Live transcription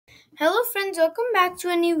Hello friends, welcome back to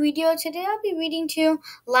a new video. Today I'll be reading to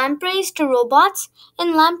Lampreys to Robots.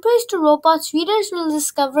 In Lampreys to Robots, readers will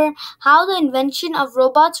discover how the invention of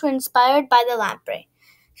robots were inspired by the lamprey.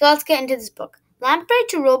 So let's get into this book. Lamprey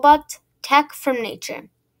to Robots, Tech from Nature.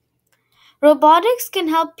 Robotics can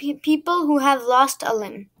help people who have lost a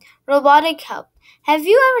limb. Robotic help. Have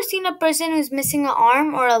you ever seen a person who's missing an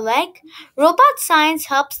arm or a leg? Robot science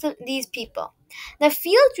helps these people. The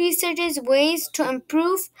field researches ways to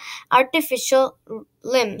improve artificial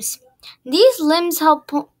limbs. These limbs help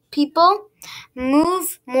people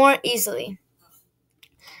move more easily.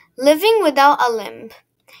 Living without a limb.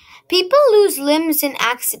 People lose limbs in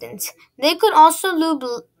accidents. They could also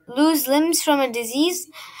lose limbs from a disease.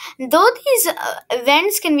 Though these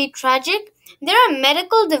events can be tragic, there are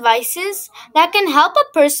medical devices that can help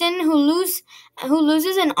a person who loses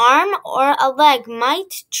an arm or a leg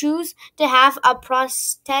might choose to have a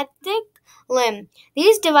prosthetic limb.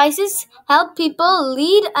 These devices help people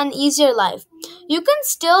lead an easier life. You can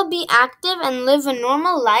still be active and live a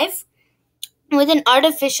normal life with an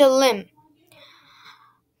artificial limb.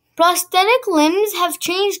 Prosthetic limbs have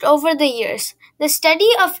changed over the years. The study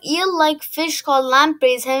of eel-like fish called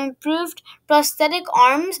lampreys have improved prosthetic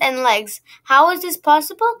arms and legs. How is this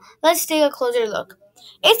possible? Let's take a closer look.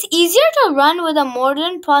 It's easier to run with a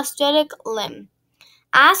modern prosthetic limb.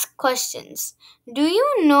 Ask questions. Do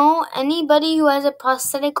you know anybody who has a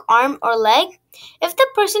prosthetic arm or leg? If the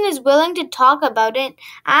person is willing to talk about it,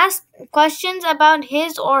 ask questions about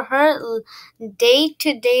his or her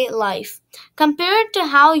day-to-day life. Compare it to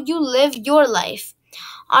how you live your life.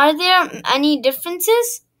 Are there any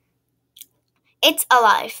differences? It's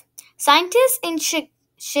alive. Scientists in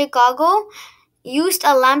Chicago used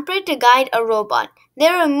a lamprey to guide a robot. They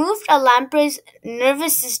removed a lamprey's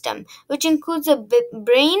nervous system, which includes a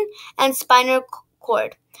brain and spinal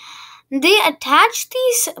cord. They attached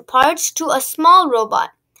these parts to a small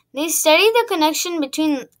robot. They studied the connection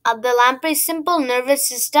between the lamprey's simple nervous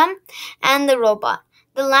system and the robot.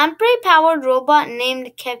 The lamprey-powered robot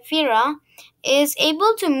named Kefira is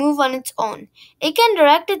able to move on its own. It can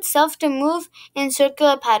direct itself to move in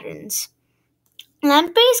circular patterns.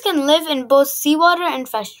 Lampreys can live in both seawater and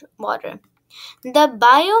freshwater. The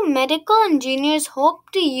biomedical engineers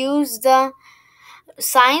hope to use the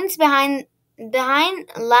science behind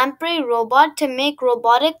lamprey robot to make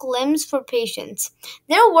robotic limbs for patients.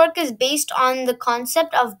 Their work is based on the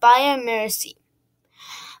concept of biomercy.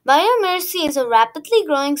 Biomercy is a rapidly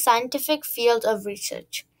growing scientific field of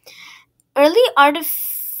research. Early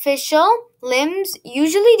artificial limbs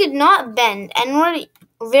usually did not bend and were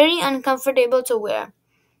very uncomfortable to wear.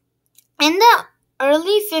 In the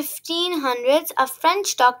early 1500s, a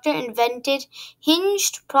French doctor invented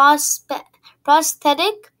hinged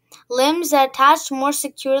prosthetic limbs that attached more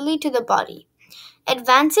securely to the body.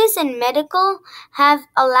 Advances in medical have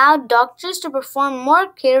allowed doctors to perform more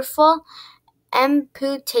careful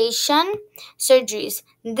amputation surgeries.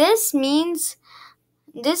 This means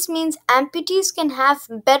amputees can have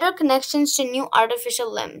better connections to new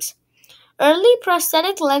artificial limbs. Early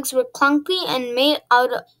prosthetic legs were clunky and made out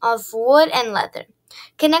of wood and leather.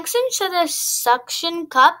 Connections such as suction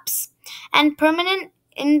cups and permanent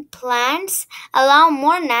implants allow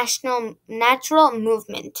more natural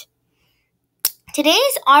movement.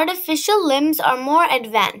 Today's artificial limbs are more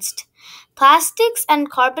advanced. Plastics and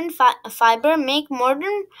carbon fiber make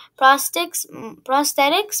modern prosthetics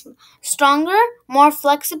stronger, more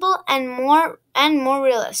flexible, and more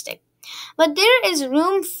realistic. But there is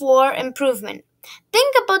room for improvement.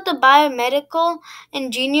 Think about the biomedical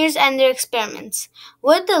engineers and their experiments.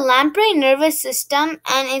 With the lamprey nervous system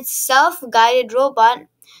and its self-guided robot,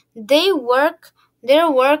 their work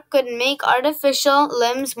could make artificial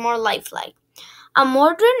limbs more lifelike. A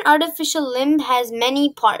modern artificial limb has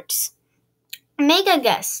many parts. Make a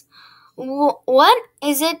guess. What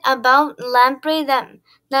is it about lamprey that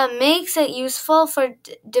makes it useful for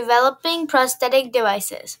developing prosthetic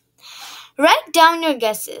devices? Write down your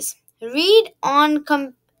guesses. Read on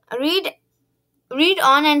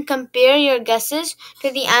and compare your guesses to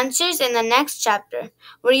the answers in the next chapter.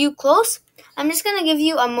 Were you close? I'm just going to give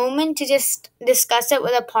you a moment to just discuss it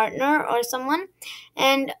with a partner or someone.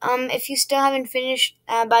 And if you still haven't finished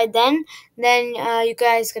by then you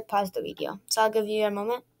guys could pause the video. So I'll give you a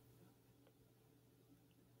moment.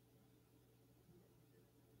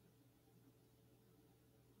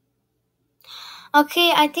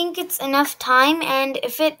 Okay, I think it's enough time, and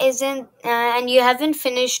if it isn't, and you haven't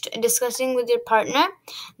finished discussing with your partner,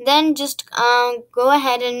 then just go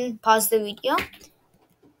ahead and pause the video.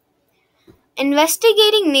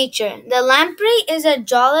 Investigating nature. The lamprey is a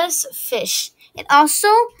jawless fish. It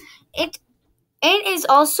It is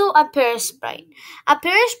also a parasite. A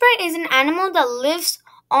parasite is an animal that lives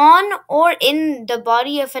on or in the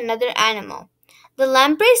body of another animal. The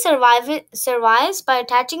lamprey survives by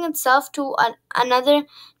attaching itself to another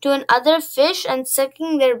fish and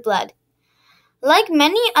sucking their blood. Like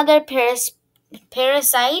many other parasites,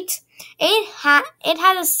 it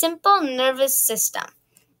has a simple nervous system.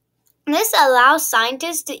 This allows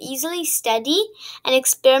scientists to easily study and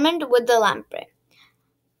experiment with the lamprey.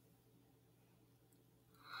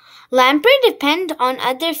 Lamprey depend on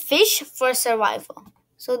other fish for survival.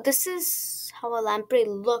 So this is how a lamprey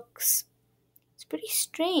looks. It's pretty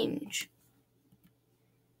strange.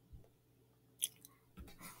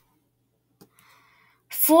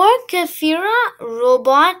 For Kefira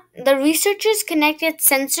robot, the researchers connected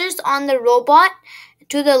sensors on the robot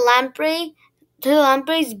to the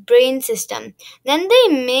lamprey's brain system. Then they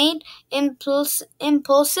made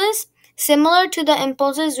impulses similar to the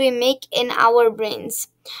impulses we make in our brains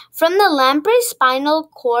from the lamprey's spinal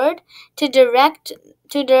cord to direct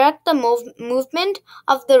the movement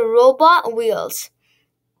of the robot wheels.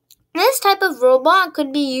 This type of robot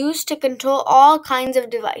could be used to control all kinds of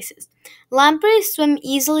devices. Lampreys swim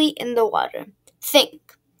easily in the water.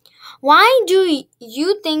 Think. Why do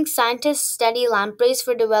you think scientists study lampreys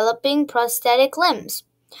for developing prosthetic limbs?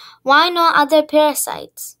 Why not other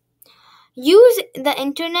parasites? Use the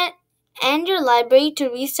internet and your library to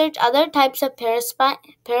research other types of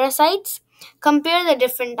parasites. Compare the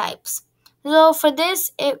different types. So for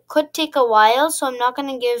this, it could take a while, so I'm not going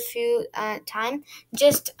to give you time.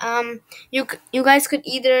 Just you guys could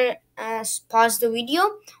either pause the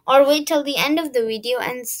video or wait till the end of the video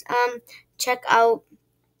and check out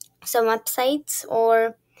some websites,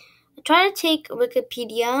 or try to take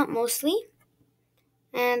Wikipedia mostly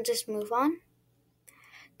and just move on.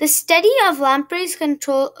 The study of lampreys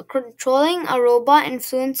controlling a robot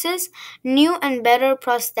influences new and better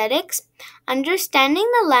prosthetics. Understanding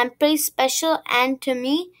the lamprey's special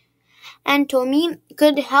anatomy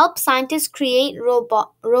could help scientists create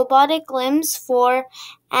robotic limbs for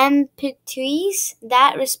amputees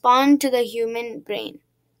that respond to the human brain.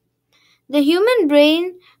 The human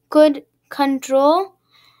brain could control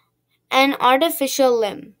an artificial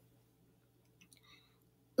limb.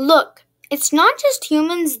 Look, it's not just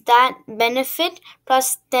humans that benefit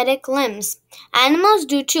prosthetic limbs. Animals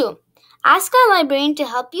do too. Ask a librarian to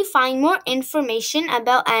help you find more information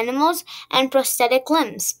about animals and prosthetic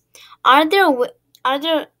limbs. Are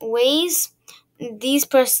there ways these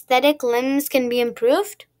prosthetic limbs can be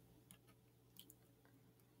improved?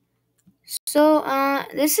 So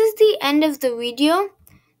this is the end of the video.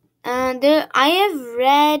 I have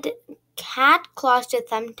read cat claws to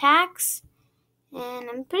thumbtacks, and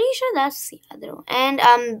I'm pretty sure that's the other one.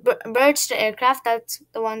 And birds to aircraft, that's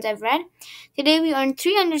the ones I've read. Today we earned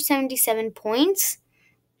 377 points.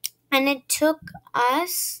 And it took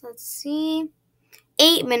us,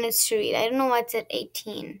 8 minutes to read. I don't know why it's at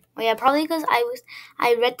 18. Oh yeah, probably because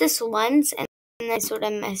I read this once and I sort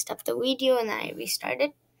of messed up the video and then I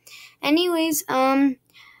restarted. Anyways,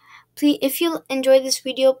 please, if you enjoyed this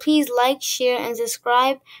video, please like, share, and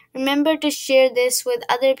subscribe. Remember to share this with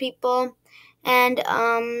other people, and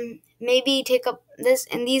maybe take up this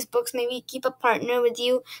in these books. Maybe keep a partner with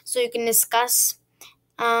you so you can discuss.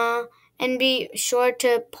 And be sure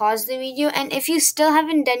to pause the video. And if you still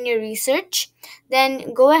haven't done your research,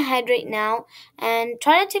 then go ahead right now and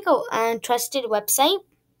try to take a trusted website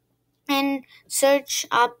and search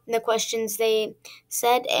up the questions they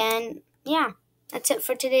said. And yeah, that's it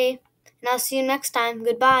for today. And I'll see you next time.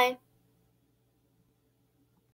 Goodbye.